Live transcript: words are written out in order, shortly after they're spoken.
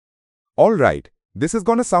Alright, this is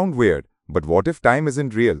gonna sound weird, but what if time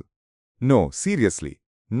isn't real? No, seriously.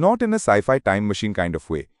 Not in a sci-fi time machine kind of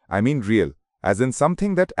way. I mean real, as in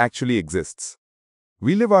something that actually exists.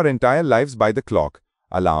 We live our entire lives by the clock,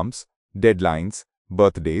 alarms, deadlines,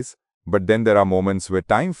 birthdays, but then there are moments where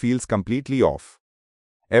time feels completely off.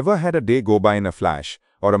 Ever had a day go by in a flash,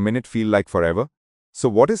 or a minute feel like forever? So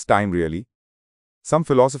what is time really? Some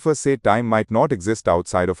philosophers say time might not exist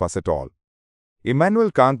outside of us at all. Immanuel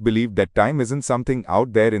Kant believed that time isn't something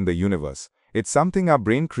out there in the universe, it's something our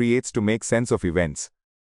brain creates to make sense of events.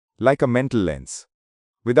 Like a mental lens.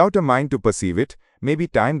 Without a mind to perceive it, maybe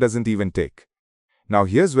time doesn't even tick. Now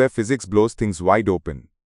here's where physics blows things wide open.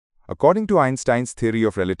 According to Einstein's theory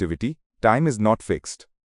of relativity, time is not fixed.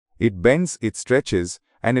 It bends, it stretches,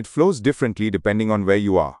 and it flows differently depending on where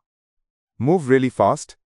you are. Move really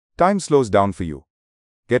fast, time slows down for you.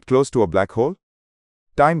 Get close to a black hole?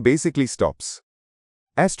 Time basically stops.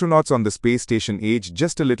 Astronauts on the space station age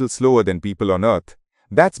just a little slower than people on Earth.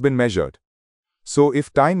 That's been measured. So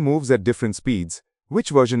if time moves at different speeds, which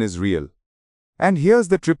version is real? And here's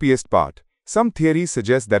the trippiest part. Some theories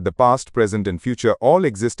suggest that the past, present, and future all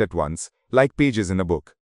exist at once, like pages in a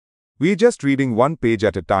book. We're just reading one page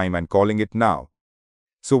at a time and calling it now.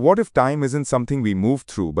 So what if time isn't something we move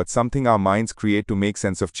through but something our minds create to make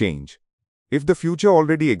sense of change? If the future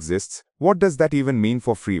already exists, what does that even mean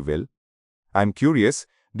for free will? I'm curious,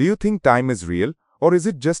 do you think time is real, or is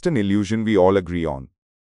it just an illusion we all agree on?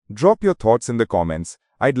 Drop your thoughts in the comments,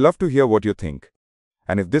 I'd love to hear what you think.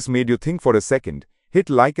 And if this made you think for a second, hit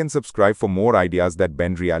like and subscribe for more ideas that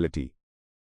bend reality.